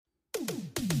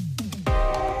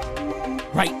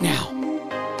right now.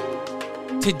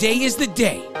 Today is the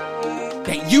day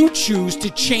that you choose to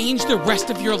change the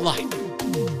rest of your life.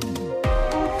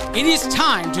 It is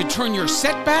time to turn your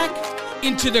setback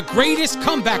into the greatest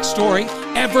comeback story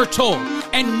ever told.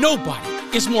 And nobody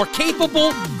is more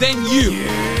capable than you.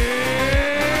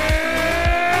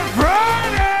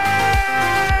 Friday!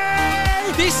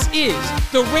 This is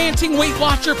the Ranting Weight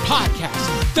Watcher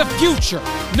podcast, the future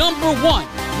 #1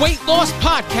 weight loss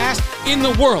podcast in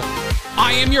the world.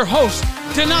 I am your host,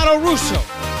 Donato Russo.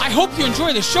 I hope you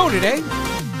enjoy the show today.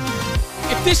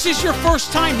 If this is your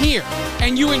first time here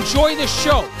and you enjoy the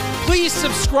show, please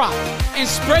subscribe and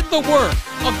spread the word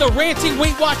of the Ranting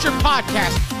Weight Watcher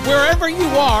podcast wherever you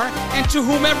are and to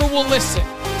whomever will listen.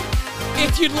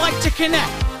 If you'd like to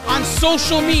connect on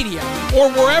social media or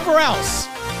wherever else,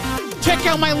 check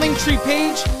out my Linktree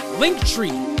page,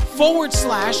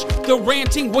 Linktree/the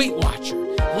Ranting Weight Watcher.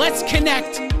 Let's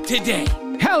connect today.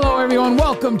 Hello, everyone.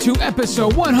 Welcome to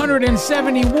episode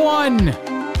 171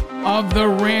 of the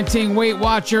Ranting Weight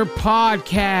Watcher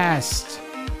podcast.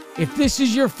 If this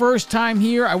is your first time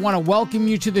here, I want to welcome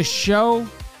you to the show.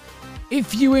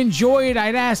 If you enjoy it,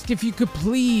 I'd ask if you could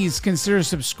please consider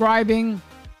subscribing.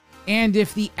 And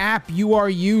if the app you are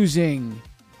using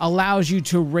allows you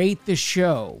to rate the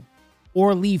show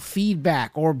or leave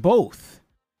feedback or both,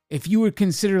 if you would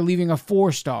consider leaving a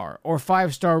 4-star or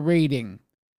 5-star rating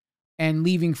and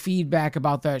leaving feedback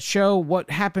about that show,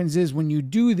 what happens is when you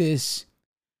do this,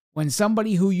 when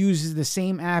somebody who uses the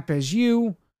same app as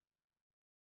you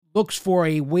looks for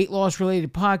a weight loss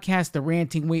related podcast, the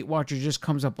Ranting Weight Watcher just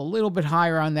comes up a little bit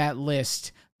higher on that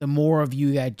list, the more of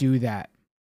you that do that.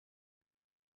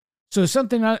 So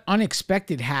something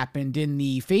unexpected happened in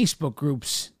the Facebook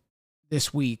groups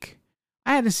this week.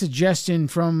 I had a suggestion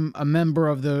from a member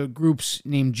of the groups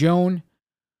named Joan,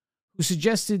 who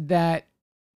suggested that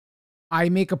I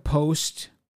make a post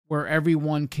where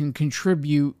everyone can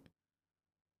contribute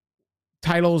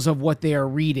titles of what they are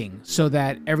reading so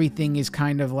that everything is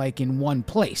kind of like in one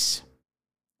place.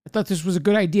 I thought this was a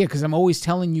good idea because I'm always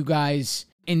telling you guys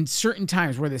in certain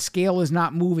times where the scale is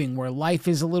not moving, where life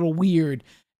is a little weird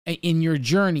in your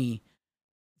journey,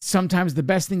 sometimes the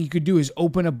best thing you could do is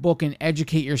open a book and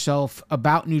educate yourself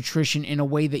about nutrition in a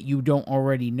way that you don't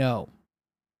already know.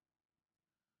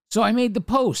 So I made the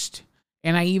post,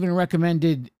 and I even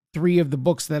recommended 3 of the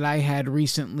books that I had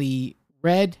recently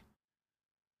read.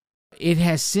 It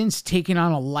has since taken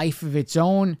on a life of its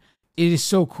own. It is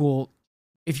so cool.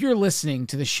 If you're listening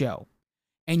to the show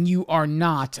and you are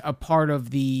not a part of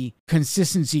the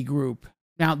consistency group,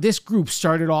 now this group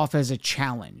started off as a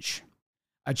challenge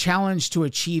to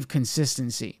achieve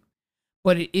consistency,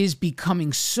 but it is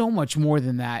becoming so much more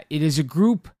than that. It is a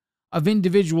group of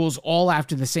individuals all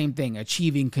after the same thing,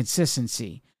 achieving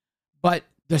consistency, but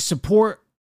the support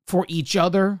for each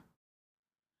other,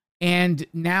 and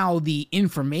now the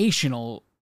informational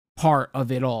part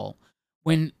of it all,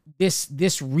 when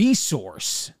this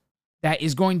resource that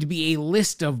is going to be a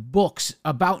list of books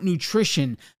about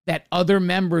nutrition that other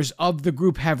members of the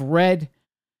group have read,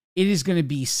 it is going to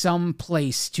be some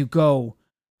place to go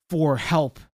for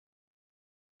help.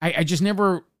 I just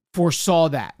never foresaw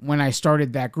that when I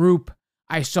started that group.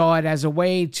 I saw it as a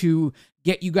way to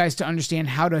get you guys to understand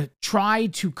how to try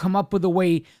to come up with a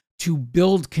way to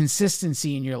build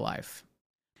consistency in your life.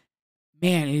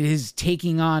 Man, it is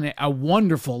taking on a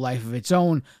wonderful life of its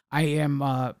own. I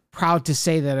am proud to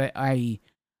say that I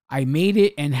made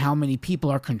it and how many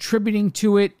people are contributing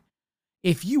to it.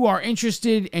 If you are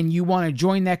interested and you want to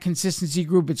join that consistency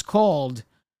group, it's called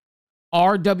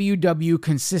RWW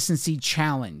Consistency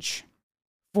Challenge.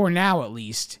 For now, at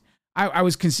least. I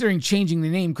was considering changing the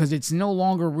name because it's no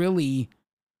longer really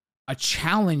a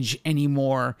challenge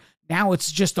anymore. Now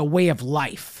it's just a way of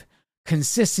life.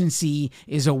 Consistency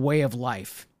is a way of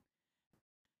life.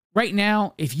 Right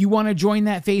now, if you want to join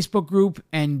that Facebook group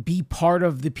and be part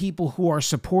of the people who are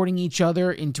supporting each other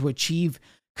and to achieve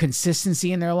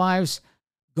consistency in their lives,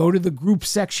 go to the group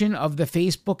section of the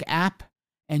Facebook app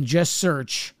and just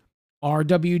search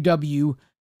RWW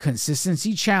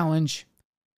Consistency Challenge.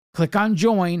 Click on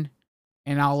join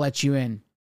and I'll let you in.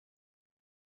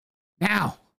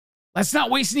 Now, let's not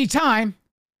waste any time.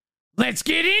 Let's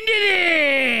get into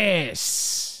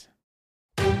this!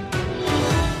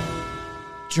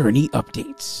 Journey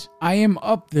updates. I am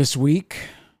up this week.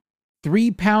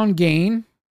 3-pound gain.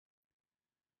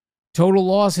 Total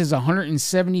loss is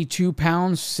 172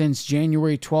 pounds since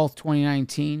January 12th,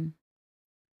 2019.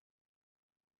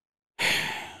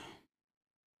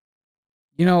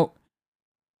 You know,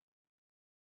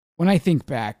 when I think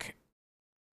back,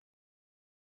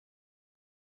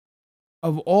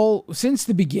 since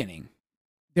the beginning,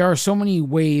 there are so many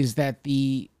ways that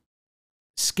the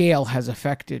scale has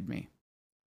affected me.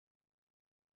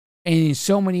 And in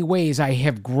so many ways, I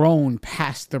have grown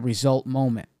past the result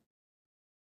moment.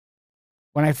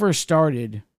 When I first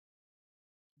started,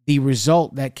 the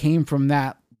result that came from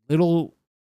that little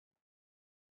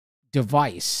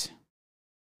device,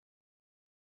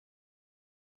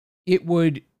 it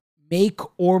would make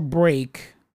or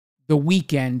break the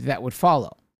weekend that would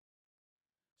follow.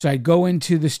 So I'd go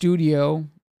into the studio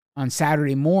on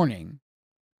Saturday morning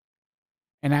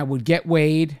and I would get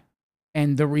weighed,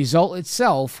 and the result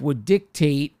itself would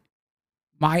dictate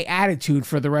my attitude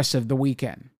for the rest of the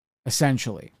weekend,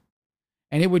 essentially.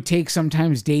 And it would take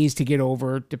sometimes days to get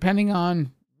over, depending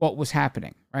on what was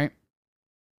happening, right?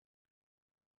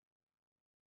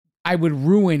 I would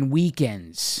ruin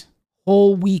weekends,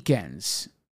 whole weekends,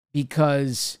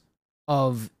 because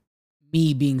of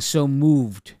me being so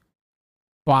moved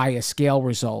by a scale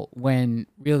result when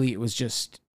really it was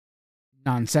just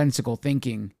nonsensical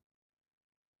thinking.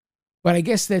 But I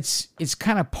guess it's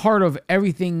kind of part of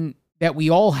everything that we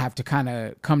all have to kind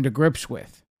of come to grips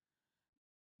with.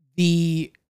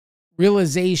 The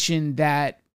realization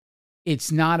that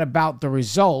it's not about the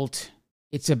result,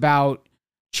 it's about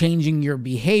changing your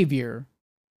behavior.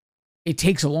 It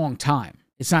takes a long time.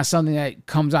 It's not something that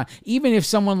comes on. Even if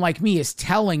someone like me is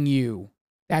telling you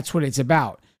that's what it's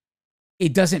about,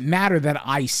 it doesn't matter that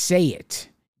I say it.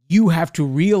 You have to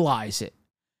realize it.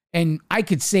 And I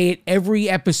could say it every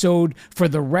episode for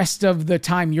the rest of the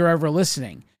time you're ever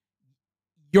listening.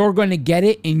 You're going to get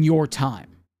it in your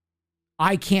time.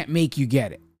 I can't make you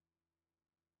get it.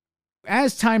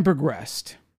 As time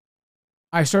progressed,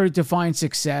 I started to find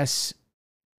success.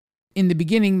 In the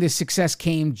beginning, the success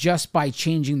came just by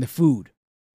changing the food.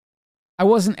 I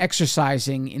wasn't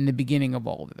exercising in the beginning of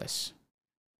all of this.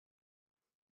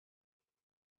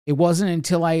 It wasn't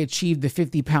until I achieved the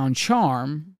 50-pound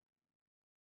charm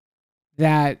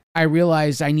that I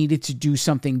realized I needed to do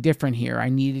something different here. I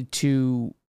needed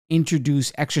to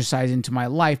introduce exercise into my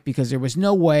life because there was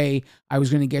no way I was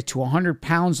going to get to 100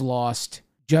 pounds lost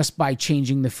just by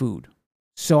changing the food.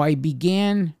 So I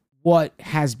began what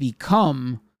has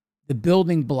become the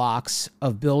building blocks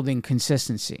of building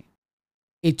consistency.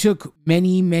 It took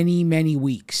many, many, many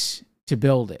weeks to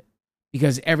build it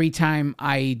because every time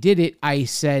I did it, I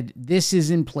said, this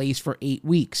is in place for 8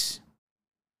 weeks.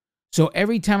 So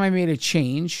every time I made a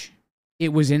change,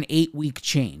 it was an 8-week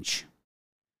change.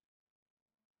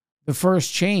 The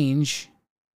first change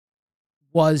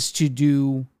was to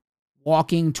do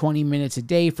walking 20 minutes a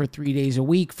day for 3 days a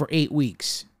week for 8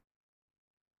 weeks.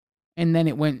 And then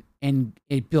it went and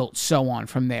it built so on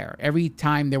from there. Every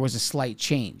time there was a slight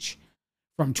change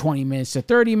from 20 minutes to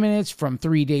 30 minutes, from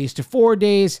 3 days to 4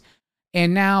 days.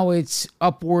 And now it's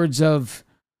upwards of,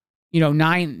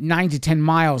 9 to 10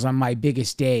 miles on my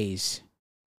biggest days.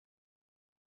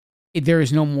 There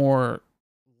is no more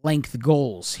length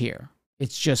goals here.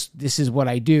 It's just, this is what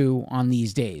I do on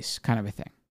these days, kind of a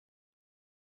thing.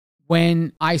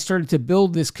 When I started to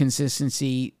build this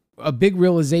consistency, a big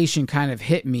realization kind of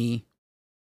hit me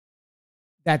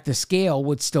that the scale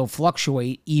would still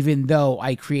fluctuate even though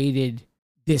I created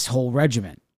this whole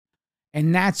regimen.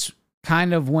 And that's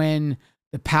kind of when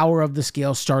the power of the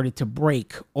scale started to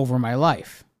break over my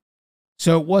life.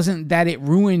 So it wasn't that it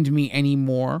ruined me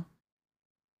anymore.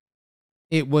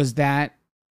 It was that,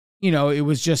 it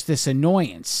was just this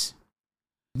annoyance.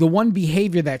 The one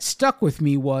behavior that stuck with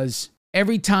me was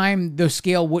every time the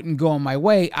scale wouldn't go on my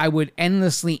way, I would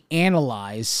endlessly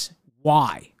analyze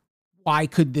why. Why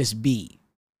could this be?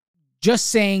 Just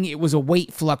saying it was a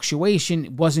weight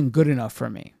fluctuation wasn't good enough for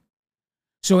me.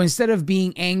 So instead of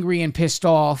being angry and pissed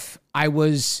off, I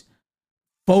was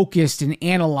focused and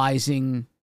analyzing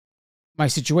my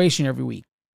situation every week.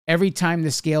 Every time the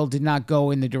scale did not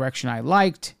go in the direction I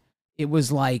liked, it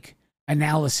was like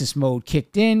analysis mode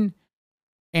kicked in,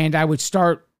 and I would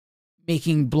start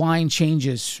making blind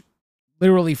changes,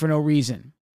 literally for no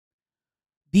reason.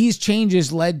 These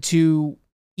changes led to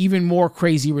even more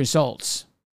crazy results.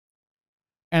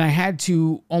 And I had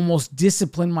to almost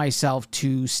discipline myself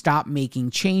to stop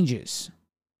making changes.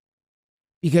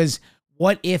 Because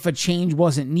what if a change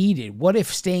wasn't needed? What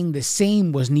if staying the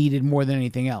same was needed more than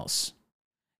anything else?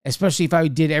 Especially if I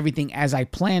did everything as I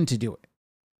planned to do it.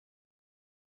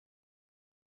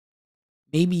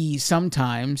 Maybe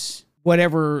sometimes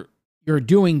whatever you're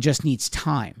doing just needs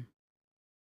time.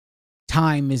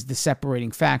 Time is the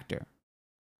separating factor.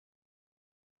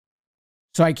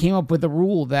 So I came up with a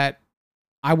rule that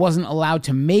I wasn't allowed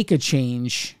to make a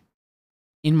change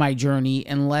in my journey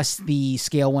unless the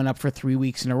scale went up for 3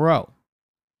 weeks in a row.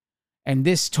 And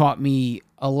this taught me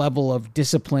a level of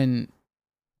discipline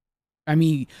I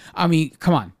mean,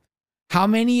 come on. How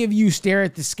many of you stare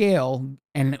at the scale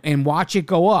and watch it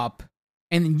go up,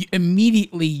 and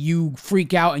immediately you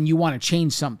freak out and you want to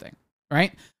change something,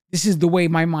 right? This is the way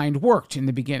my mind worked in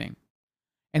the beginning.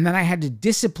 And then I had to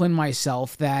discipline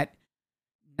myself that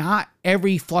not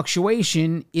every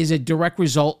fluctuation is a direct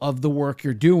result of the work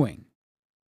you're doing.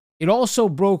 It also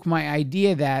broke my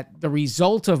idea that the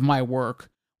result of my work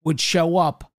would show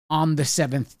up on the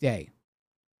 7th day.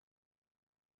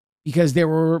 Because there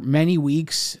were many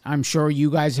weeks, I'm sure you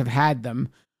guys have had them,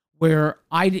 where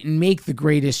I didn't make the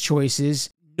greatest choices.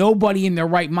 Nobody in their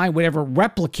right mind would ever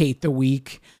replicate the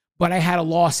week, but I had a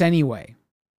loss anyway.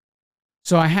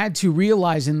 So I had to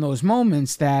realize in those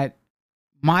moments that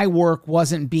my work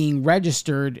wasn't being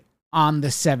registered on the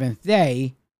 7th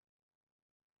day.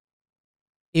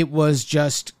 It was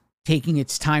just taking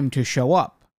its time to show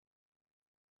up.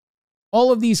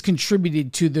 All of these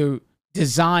contributed to the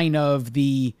design of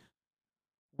the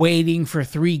waiting for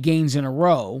 3 gains in a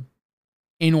row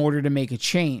in order to make a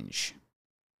change.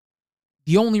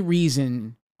 The only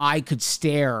reason I could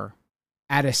stare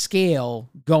at a scale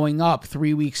going up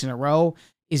 3 weeks in a row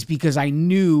is because I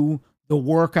knew the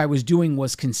work I was doing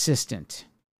was consistent.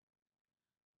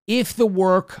 If the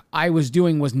work I was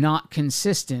doing was not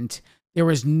consistent, there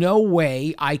was no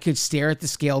way I could stare at the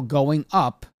scale going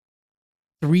up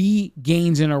 3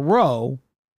 gains in a row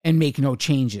and make no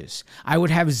changes. I would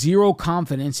have zero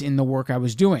confidence in the work I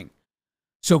was doing.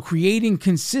 So creating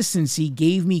consistency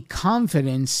gave me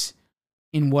confidence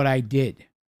in what I did.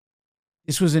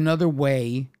 This was another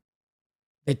way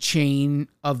the chain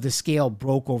of the scale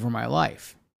broke over my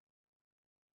life.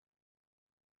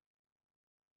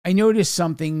 I noticed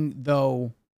something,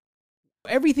 though.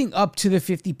 Everything up to the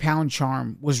 50-pound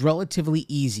charm was relatively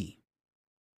easy.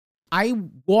 I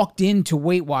walked into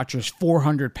Weight Watchers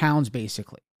 400 pounds,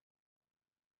 basically.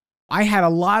 I had a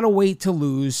lot of weight to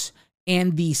lose,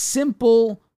 and the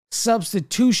simple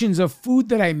substitutions of food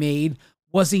that I made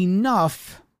was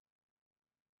enough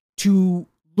to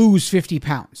lose 50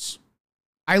 pounds.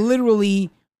 I literally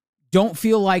don't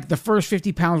feel like the first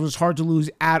 50 pounds was hard to lose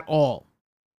at all,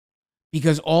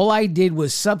 because all I did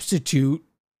was substitute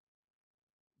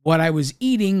what I was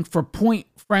eating for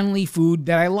point-friendly food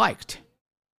that I liked.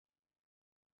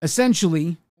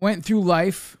 Essentially, went through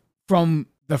life from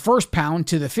the first pound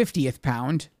to the 50th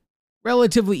pound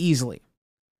relatively easily.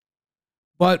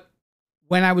 But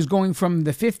when I was going from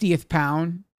the 50th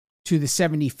pound to the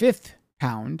 75th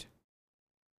pound,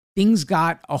 things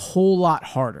got a whole lot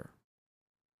harder.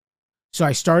 So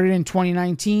I started in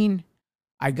 2019.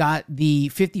 I got the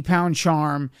 50-pound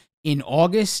charm in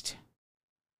August,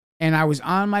 and I was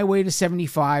on my way to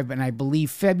 75, and I believe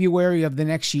February of the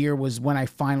next year was when I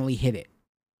finally hit it.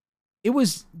 It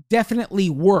was definitely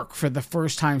work for the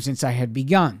first time since I had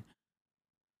begun.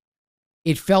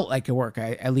 It felt like a work,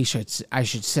 at least I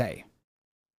should say,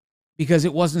 because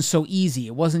it wasn't so easy.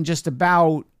 It wasn't just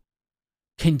about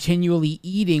continually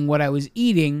eating what I was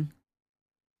eating.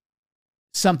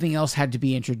 Something else had to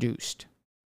be introduced.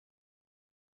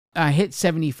 I hit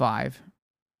 75,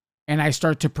 and I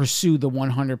start to pursue the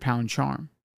 100-pound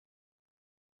charm.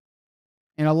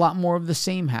 And a lot more of the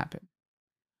same happened.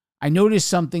 I noticed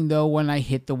something, though, when I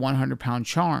hit the 100-pound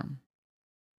charm,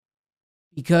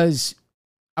 because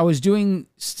I was doing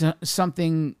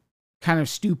something kind of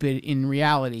stupid in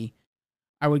reality.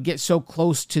 I would get so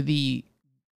close to the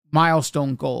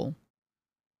milestone goal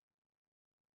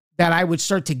that I would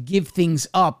start to give things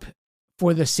up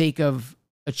for the sake of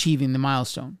achieving the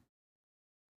milestone.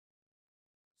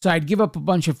 So I'd give up a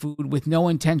bunch of food with no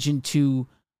intention to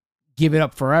give it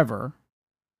up forever.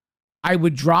 I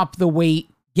would drop the weight,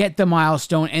 get the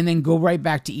milestone, and then go right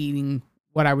back to eating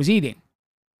what I was eating.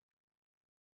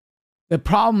 The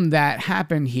problem that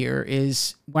happened here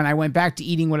is when I went back to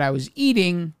eating what I was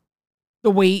eating,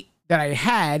 the weight that I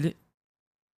had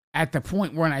at the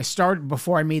point when I started,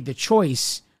 before I made the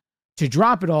choice to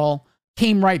drop it all,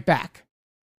 came right back.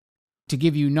 To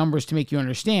give you numbers to make you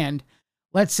understand,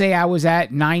 let's say I was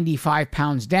at 95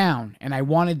 pounds down and I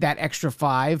wanted that extra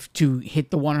 5 to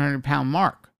hit the 100-pound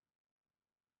mark.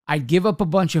 I'd give up a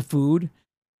bunch of food,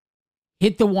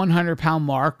 hit the 100-pound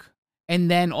mark, and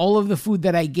then all of the food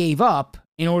that I gave up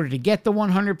in order to get the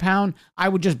 100-pound, I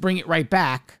would just bring it right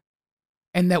back.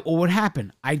 And that what would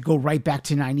happen? I'd go right back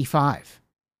to 95.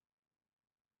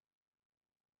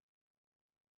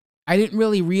 I didn't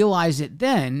really realize it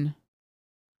then,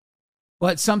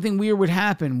 but something weird would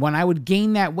happen. When I would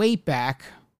gain that weight back,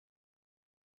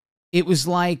 it was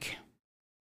like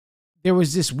there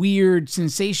was this weird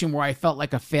sensation where I felt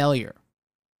like a failure.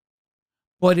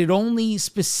 But it only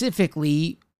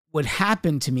specifically would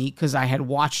happen to me because I had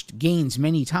watched gains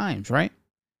many times, right?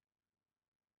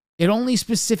 It only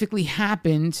specifically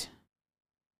happened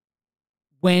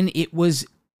when it was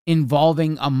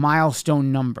involving a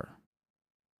milestone number.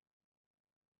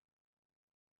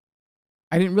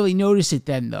 I didn't really notice it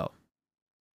then, though.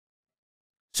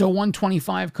 So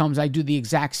 125 comes, I do the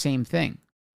exact same thing.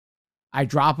 I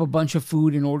drop a bunch of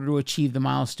food in order to achieve the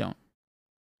milestone.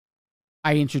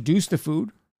 I introduce the food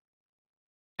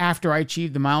after I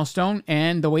achieve the milestone,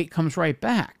 and the weight comes right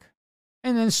back.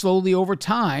 And then slowly over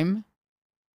time,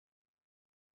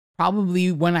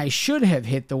 probably when I should have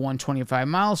hit the 125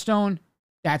 milestone,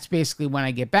 that's basically when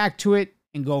I get back to it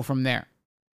and go from there.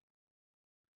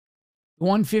 The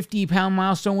 150-pound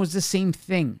milestone was the same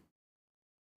thing.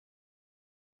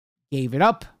 Gave it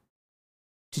up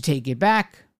to take it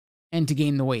back and to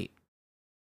gain the weight.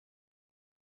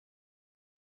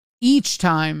 Each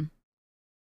time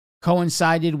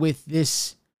coincided with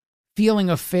this feeling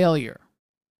of failure.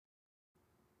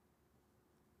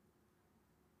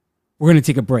 We're going to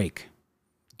take a break.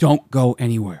 Don't go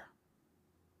anywhere.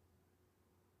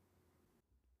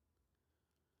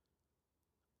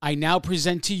 I now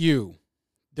present to you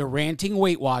the Ranting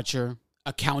Weight Watcher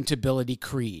Accountability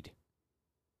Creed.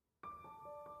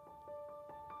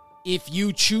 If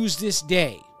you choose this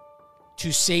day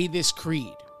to say this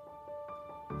creed,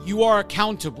 you are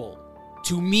accountable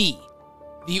to me,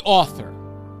 the author.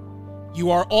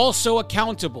 You are also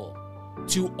accountable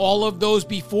to all of those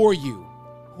before you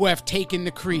who have taken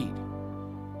the creed,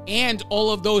 and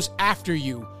all of those after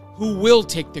you who will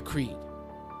take the creed.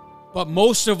 But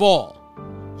most of all,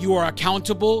 you are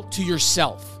accountable to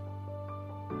yourself.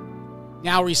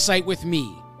 Now recite with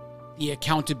me the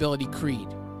Accountability Creed.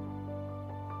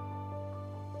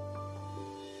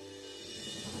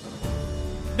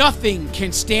 Nothing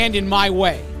can stand in my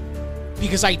way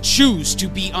because I choose to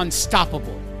be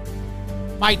unstoppable.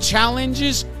 My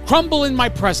challenges crumble in my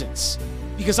presence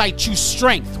because I choose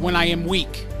strength when I am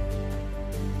weak.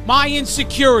 My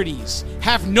insecurities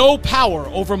have no power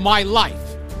over my life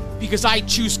because I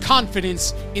choose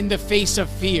confidence in the face of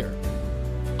fear.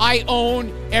 I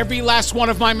own every last one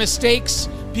of my mistakes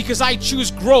because I choose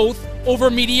growth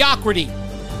over mediocrity.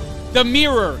 The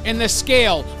mirror and the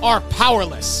scale are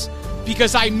powerless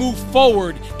because I move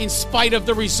forward in spite of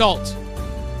the result.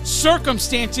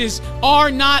 Circumstances are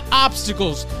not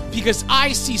obstacles because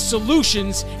I see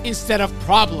solutions instead of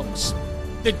problems.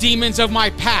 The demons of my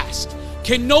past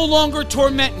can no longer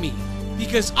torment me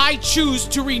because I choose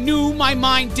to renew my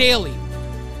mind daily.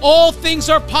 All things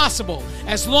are possible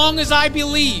as long as I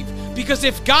believe, because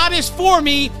if God is for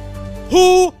me,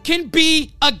 who can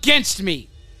be against me?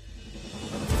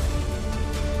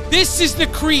 This is the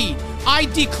creed I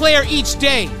declare each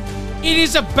day. It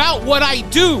is about what I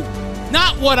do,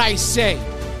 not what I say.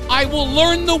 I will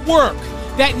learn the work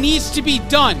that needs to be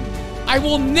done. I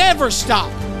will never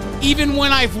stop, even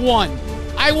when I've won.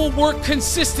 I will work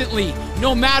consistently,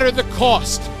 no matter the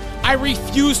cost. I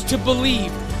refuse to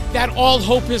believe that all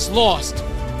hope is lost.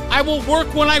 I will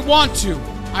work when I want to.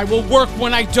 I will work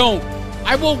when I don't.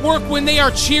 I will work when they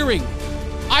are cheering.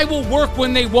 I will work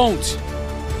when they won't.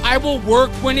 I will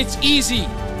work when it's easy.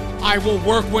 I will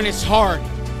work when it's hard.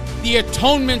 The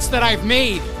atonements that I've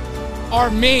made are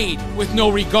made with no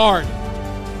regard.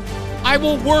 I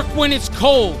will work when it's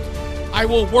cold. I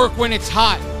will work when it's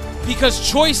hot, because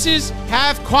choices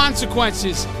have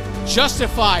consequences,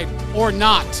 justified or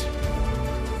not.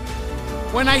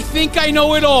 When I think I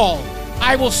know it all,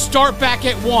 I will start back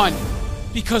at one,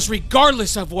 because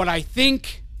regardless of what I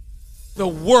think, the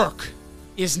work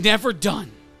is never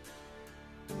done.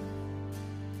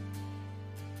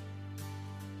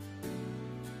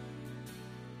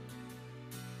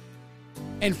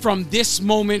 And from this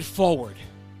moment forward,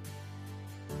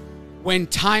 when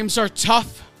times are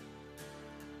tough,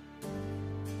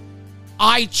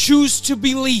 I choose to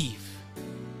believe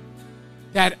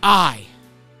that I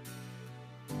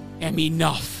am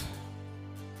enough.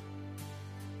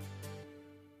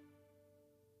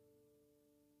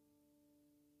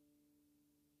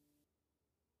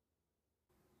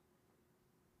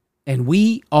 And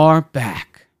we are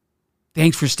back.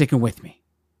 Thanks for sticking with me.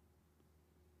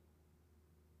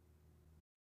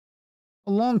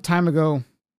 A long time ago,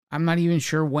 I'm not even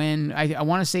sure when, I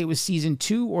want to say it was season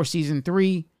 2 or season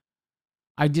 3,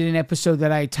 I did an episode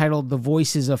that I titled The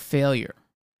Voices of Failure.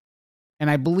 And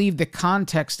I believe the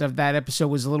context of that episode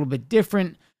was a little bit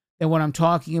different than what I'm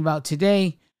talking about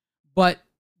today, but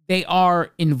they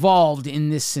are involved in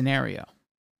this scenario,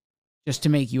 just to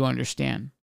make you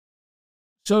understand.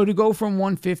 So to go from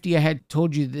 150, I had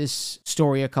told you this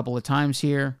story a couple of times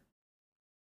here.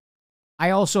 I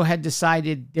also had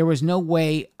decided there was no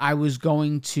way I was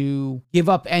going to give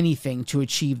up anything to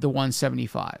achieve the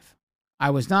 175.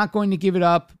 I was not going to give it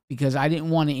up because I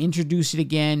didn't want to introduce it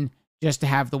again just to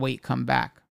have the weight come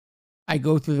back. I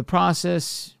go through the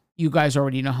process. You guys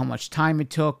already know how much time it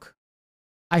took.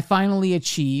 I finally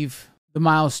achieve the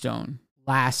milestone,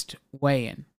 last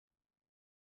weigh-in.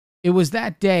 It was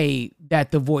that day that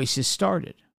the voices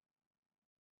started,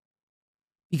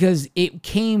 because it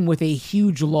came with a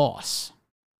huge loss.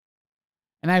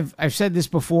 And I've said this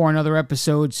before in other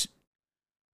episodes.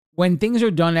 When things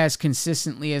are done as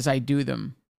consistently as I do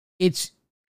them, it's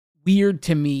weird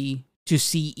to me to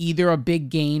see either a big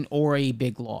gain or a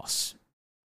big loss.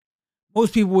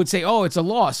 Most people would say, oh, it's a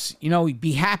loss,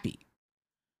 be happy.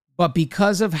 But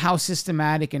because of how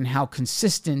systematic and how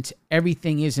consistent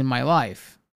everything is in my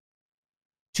life,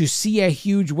 to see a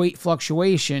huge weight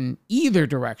fluctuation either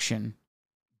direction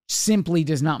simply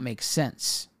does not make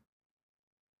sense.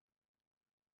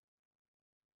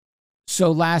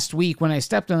 So last week when I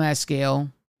stepped on that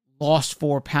scale, lost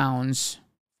 4 pounds,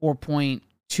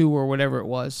 4.2 or whatever it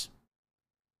was,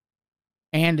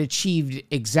 and achieved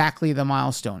exactly the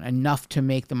milestone, enough to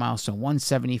make the milestone,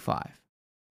 175.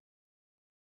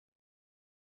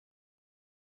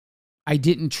 I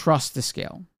didn't trust the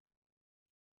scale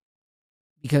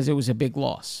because it was a big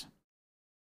loss.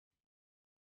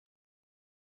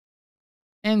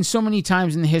 And so many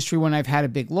times in the history when I've had a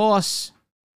big loss,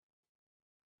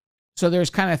 so there's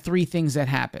kind of 3 things that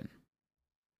happen.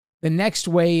 The next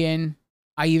weigh-in,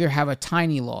 I either have a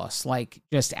tiny loss, like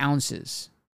just ounces,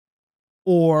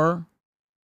 or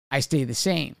I stay the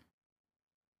same,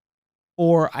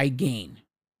 or I gain.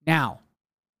 Now,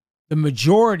 the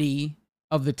majority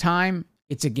of the time,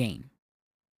 it's a gain.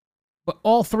 But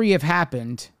all 3 have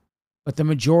happened, but the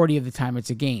majority of the time, it's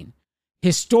a gain.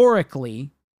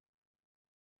 Historically,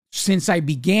 since I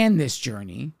began this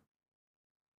journey,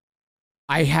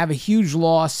 I have a huge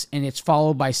loss and it's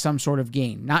followed by some sort of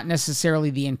gain. Not necessarily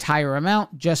the entire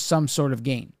amount, just some sort of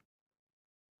gain.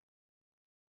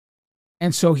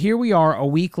 And so here we are a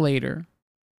week later,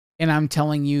 and I'm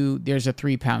telling you there's a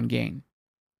 3-pound gain.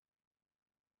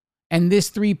 And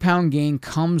this 3-pound gain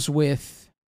comes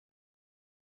with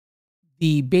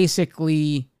the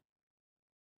basically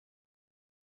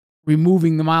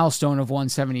removing the milestone of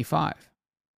 175.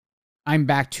 I'm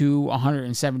back to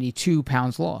 172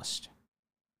 pounds lost.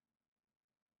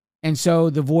 And so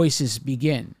the voices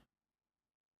begin.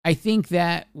 I think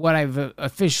that what I've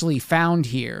officially found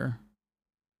here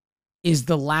is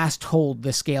the last hold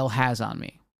the scale has on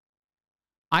me.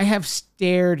 I have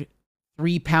stared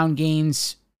 3-pound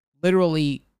gains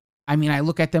literally. I mean, I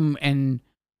look at them and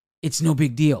it's no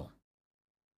big deal.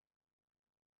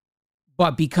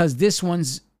 But because this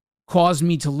one's caused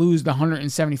me to lose the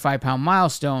 175-pound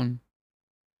milestone,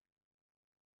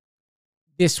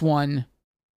 this one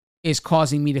is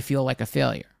causing me to feel like a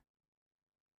failure.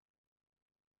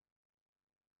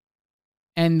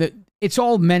 And it's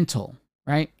all mental,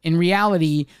 right? In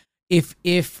reality,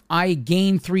 if I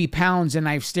gain 3 pounds and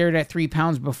I've stared at 3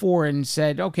 pounds before and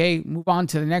said, okay, move on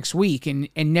to the next week, and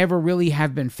never really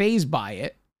have been fazed by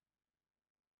it,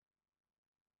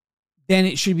 then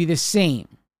it should be the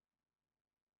same.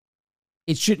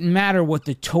 It shouldn't matter what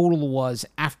the total was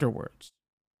afterwards.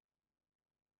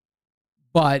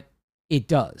 But it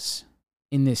does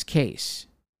in this case.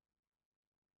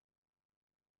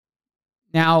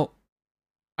 Now,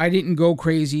 I didn't go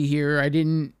crazy here. I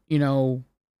didn't,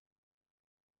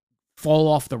 fall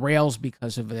off the rails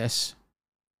because of this.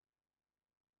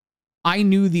 I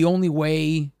knew the only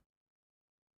way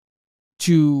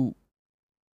to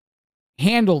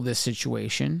handle this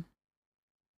situation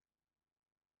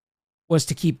was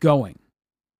to keep going.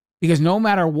 Because no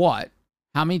matter what,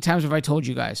 how many times have I told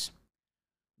you guys,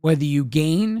 whether you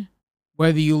gain,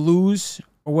 whether you lose,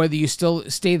 or whether you still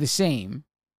stay the same,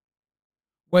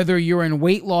 whether you're in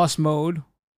weight loss mode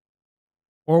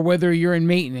or whether you're in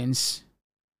maintenance,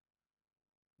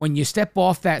 when you step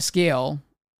off that scale,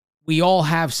 we all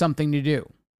have something to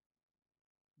do.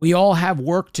 We all have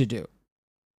work to do.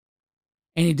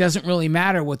 And it doesn't really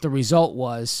matter what the result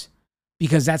was,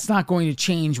 because that's not going to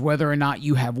change whether or not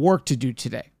you have work to do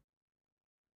today.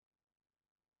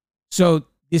 So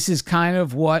this is kind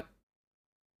of what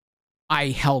I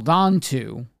held on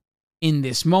to in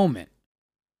this moment.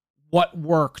 What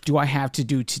work do I have to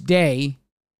do today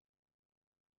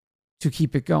to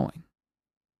keep it going?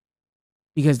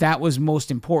 Because that was most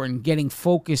important, getting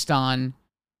focused on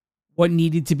what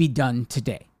needed to be done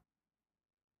today.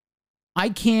 I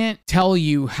can't tell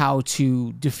you how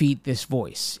to defeat this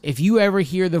voice. If you ever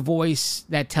hear the voice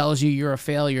that tells you you're a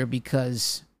failure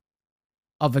because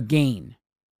of a gain,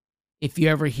 if you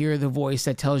ever hear the voice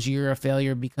that tells you you're a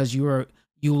failure because you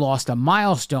lost a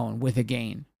milestone with a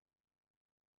gain,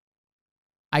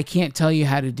 I can't tell you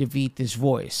how to defeat this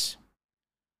voice,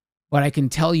 but I can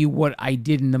tell you what I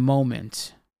did in the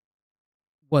moment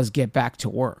was get back to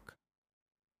work.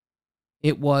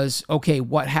 It was, okay,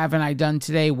 what haven't I done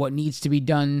today? What needs to be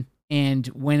done? And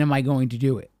when am I going to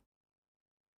do it?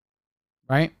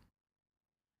 Right?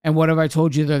 And what have I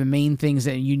told you? They're the main things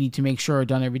that you need to make sure are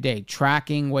done every day.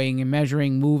 Tracking, weighing and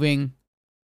measuring, moving.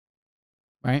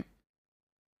 Right?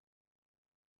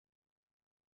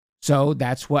 So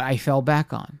that's what I fell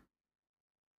back on.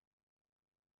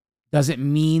 Does it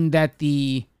mean that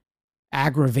the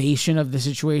aggravation of the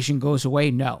situation goes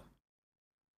away? No.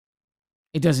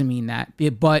 It doesn't mean that.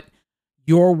 But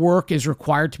your work is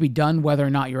required to be done whether or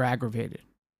not you're aggravated.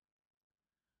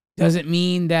 Does it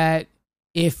mean that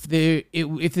if the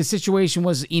situation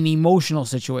was an emotional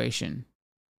situation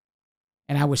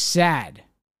and I was sad,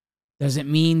 does it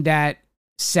mean that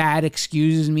sad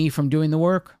excuses me from doing the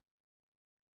work?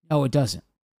 No, it doesn't.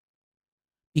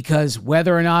 Because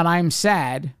whether or not I'm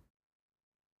sad,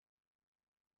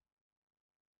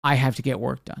 I have to get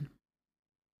work done.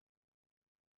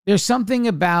 There's something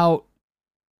about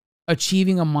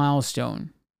achieving a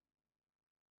milestone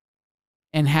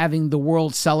and having the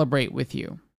world celebrate with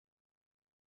you,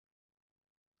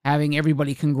 having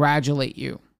everybody congratulate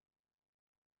you,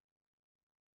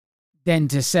 than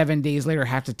to 7 days later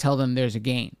have to tell them there's a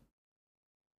gain.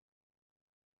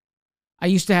 I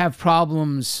used to have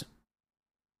problems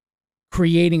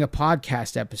creating a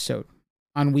podcast episode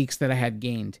on weeks that I had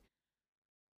gained.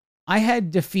 I had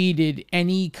defeated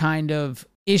any kind of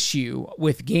issue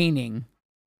with gaining,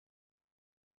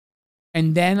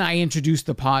 and then I introduced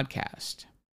the podcast.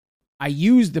 I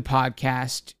used the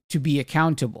podcast to be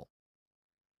accountable.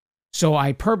 So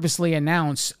I purposely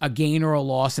announce a gain or a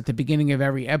loss at the beginning of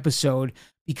every episode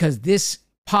because this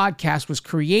podcast was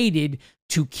created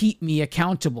to keep me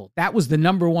accountable. That was the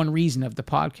number one reason of the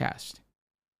podcast.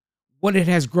 What it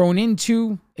has grown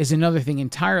into is another thing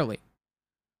entirely.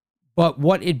 But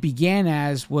what it began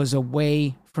as was a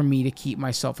way for me to keep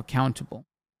myself accountable.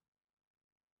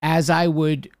 As I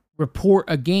would report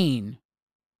a gain,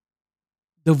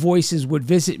 the voices would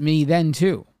visit me then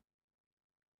too,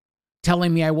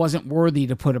 telling me I wasn't worthy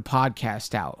to put a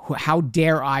podcast out. How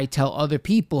dare I tell other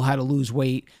people how to lose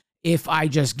weight if I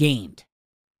just gained?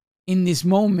 In this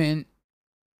moment,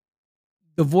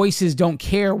 the voices don't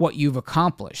care what you've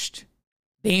accomplished.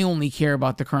 They only care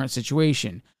about the current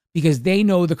situation because they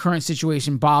know the current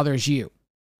situation bothers you.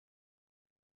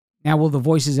 Now, will the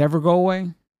voices ever go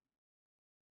away?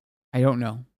 I don't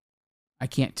know. I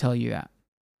can't tell you that.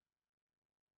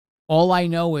 All I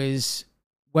know is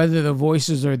whether the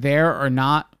voices are there or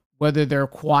not, whether they're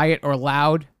quiet or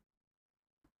loud,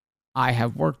 I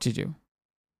have work to do.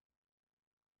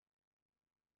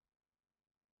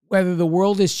 Whether the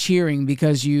world is cheering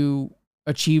because you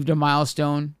achieved a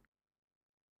milestone,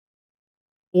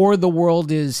 or the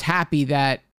world is happy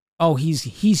that, oh, he's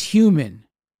human.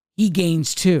 He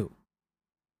gains too.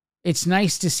 It's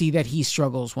nice to see that he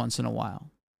struggles once in a while.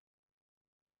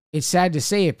 It's sad to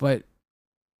say it, but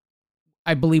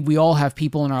I believe we all have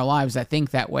people in our lives that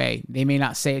think that way. They may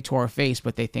not say it to our face,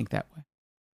 but they think that way.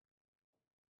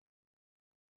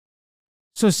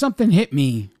 So something hit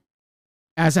me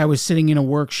as I was sitting in a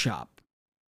workshop.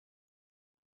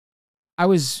 I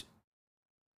was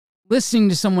listening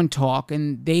to someone talk,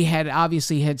 and they had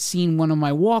obviously had seen one of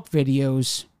my walk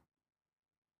videos,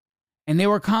 and they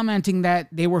were commenting that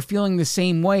they were feeling the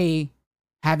same way,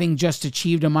 having just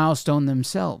achieved a milestone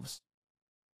themselves.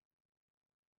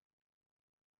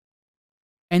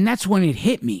 And that's when it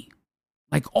hit me.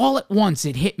 Like all at once,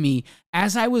 it hit me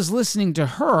as I was listening to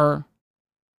her,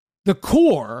 the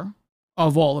core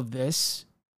of all of this,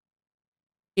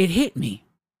 it hit me.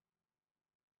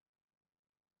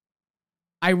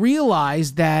 I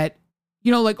realized that,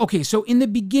 okay, so in the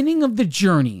beginning of the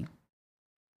journey,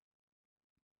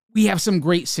 we have some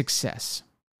great success.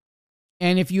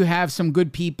 And if you have some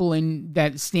good people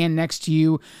that stand next to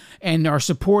you and are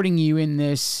supporting you in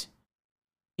this,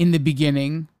 in the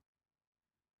beginning,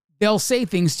 they'll say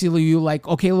things to you like,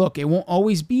 okay, look, it won't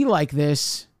always be like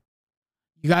this.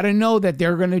 You got to know that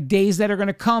there are going to days that are going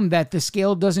to come that the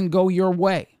scale doesn't go your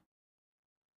way.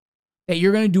 That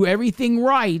you're going to do everything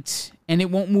right and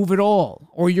it won't move at all.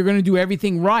 Or you're going to do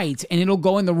everything right and it'll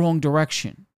go in the wrong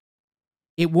direction.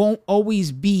 It won't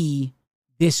always be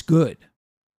this good.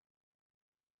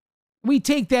 We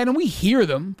take that and we hear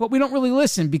them, but we don't really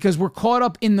listen because we're caught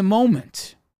up in the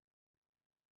moment.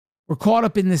 We're caught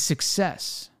up in the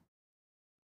success.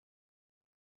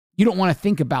 You don't want to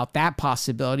think about that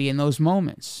possibility in those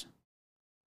moments.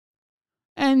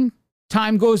 And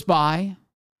time goes by,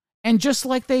 and just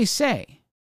like they say,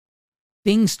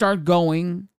 things start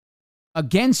going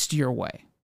against your way,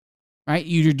 right?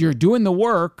 You're doing the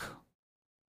work,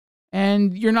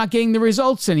 and you're not getting the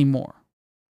results anymore.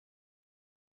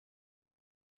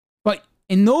 But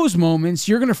in those moments,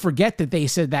 you're going to forget that they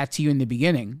said that to you in the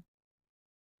beginning.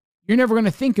 You're never going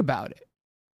to think about it.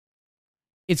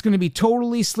 It's going to be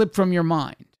totally slipped from your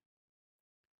mind.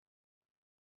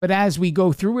 But as we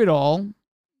go through it all,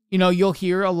 you'll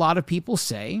hear a lot of people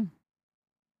say,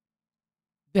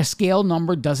 the scale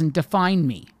number doesn't define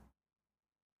me.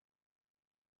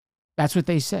 That's what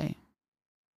they say.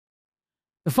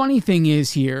 The funny thing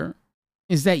is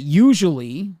that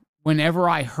usually whenever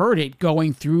I heard it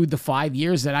going through the 5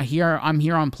 years that I'm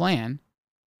here on plan,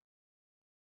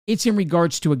 it's in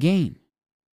regards to a gain.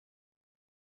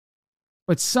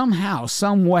 But somehow,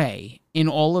 some way in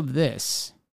all of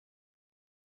this,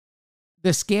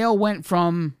 the scale went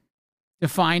from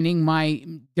defining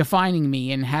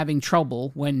me and having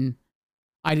trouble when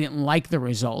I didn't like the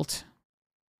result.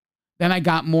 Then I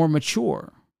got more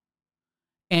mature.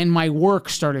 And my work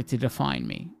started to define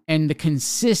me. And the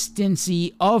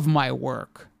consistency of my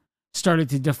work started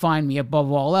to define me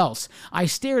above all else. I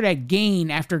stared at gain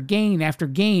after gain after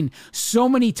gain so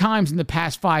many times in the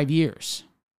past 5 years.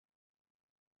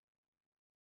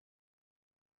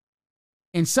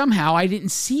 And somehow I didn't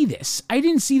see this.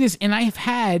 And I have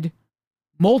had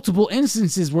multiple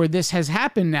instances where this has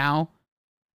happened now,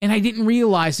 and I didn't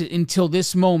realize it until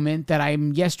this moment that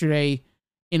I'm yesterday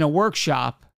in a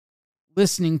workshop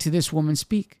listening to this woman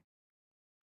speak.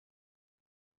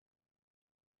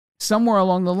 Somewhere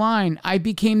along the line, I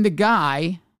became the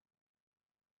guy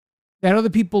that other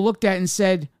people looked at and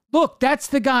said, look, that's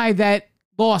the guy that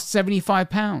lost 75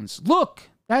 pounds. Look,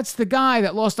 that's the guy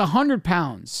that lost 100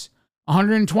 pounds,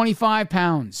 125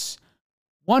 pounds,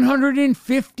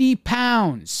 150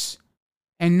 pounds,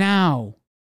 and now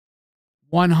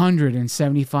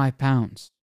 175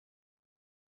 pounds.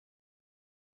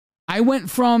 I went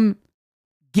from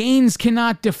gains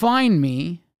cannot define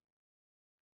me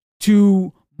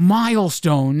to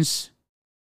milestones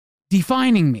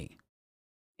defining me.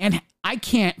 And I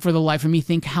can't for the life of me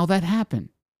think how that happened.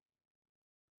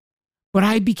 But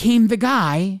I became the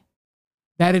guy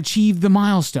that achieved the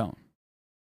milestone.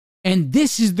 And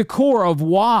this is the core of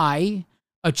why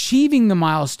achieving the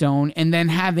milestone and then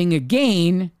having a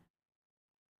gain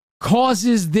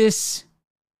causes this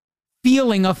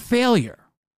feeling of failure.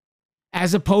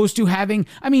 As opposed to having,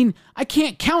 I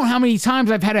can't count how many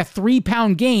times I've had a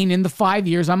 3-pound gain in the 5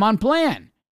 years I'm on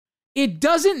plan. It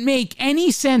doesn't make any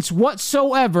sense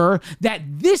whatsoever that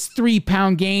this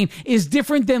 3-pound gain is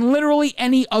different than literally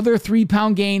any other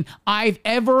 3-pound gain I've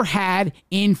ever had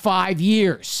in 5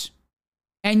 years.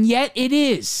 And yet it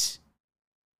is.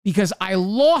 Because I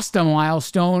lost a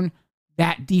milestone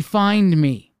that defined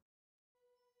me.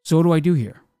 So what do I do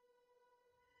here?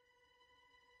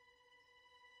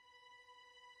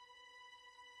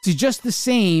 See, just the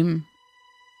same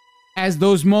as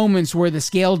those moments where the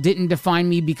scale didn't define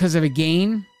me because of a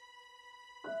gain,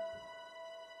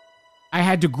 I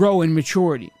had to grow in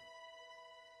maturity.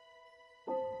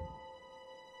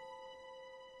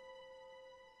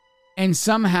 And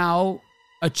somehow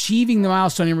achieving the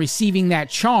milestone and receiving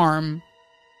that charm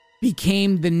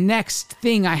became the next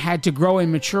thing I had to grow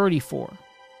in maturity for.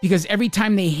 Because every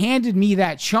time they handed me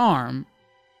that charm,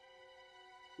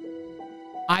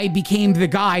 I became the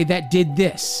guy that did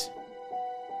this.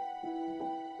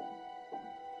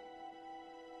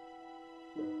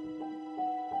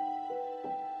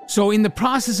 So in the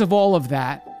process of all of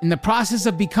that, in the process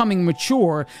of becoming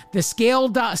mature, the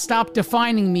scale stopped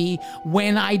defining me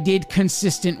when I did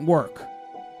consistent work.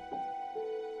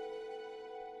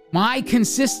 My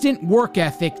consistent work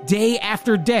ethic day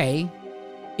after day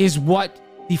is what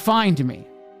defined me.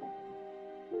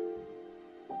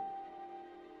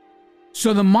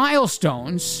 So the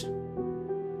milestones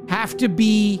have to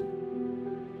be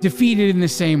defeated in the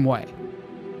same way.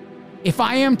 If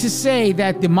I am to say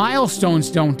that the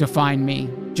milestones don't define me,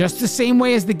 just the same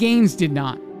way as the gains did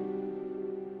not,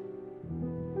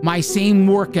 my same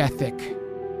work ethic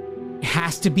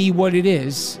has to be what it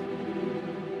is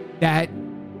that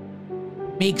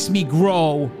makes me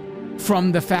grow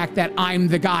from the fact that I'm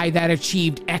the guy that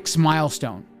achieved X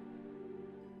milestone.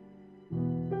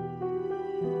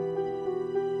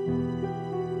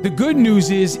 The good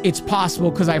news is it's possible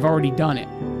because I've already done it.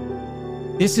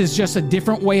 This is just a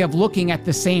different way of looking at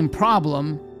the same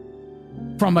problem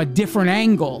from a different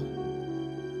angle.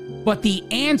 But the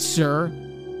answer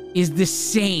is the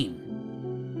same.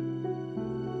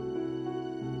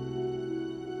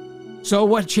 So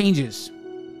what changes?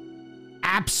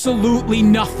 absolutely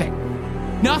nothing.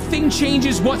 Nothing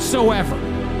changes whatsoever.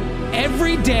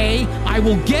 Every day, I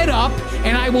will get up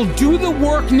and I will do the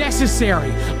work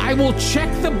necessary. I will check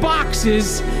the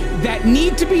boxes that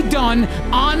need to be done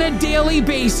on a daily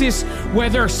basis,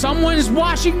 whether someone's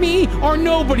watching me or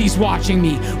nobody's watching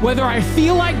me, whether I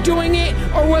feel like doing it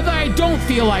or whether I don't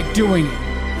feel like doing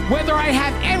it, whether I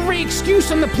have every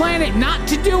excuse on the planet not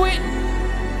to do it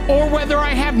or whether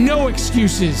I have no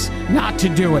excuses not to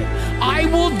do it. I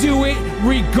will do it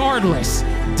regardless.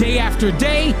 Day after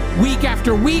day, week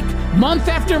after week, month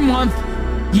after month,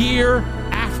 year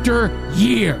after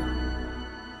year.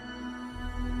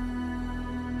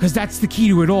 Because that's the key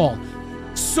to it all.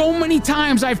 So many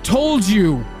times I've told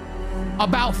you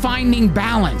about finding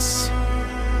balance.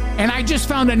 And I just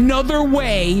found another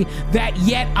way that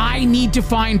yet I need to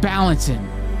find balance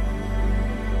in.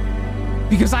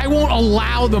 Because I won't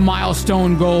allow the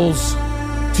milestone goals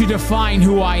to define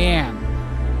who I am.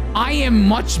 I am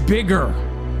much bigger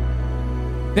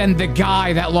than the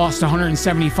guy that lost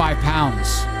 175 pounds.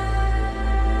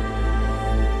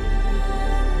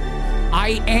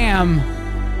 I am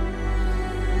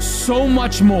so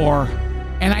much more,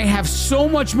 and I have so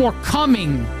much more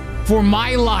coming for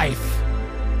my life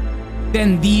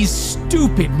than these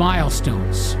stupid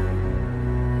milestones.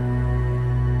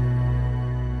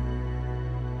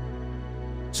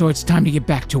 So it's time to get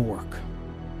back to work.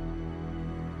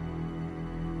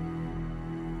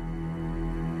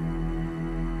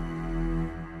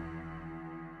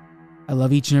 I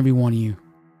love each and every one of you.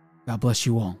 God bless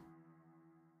you all.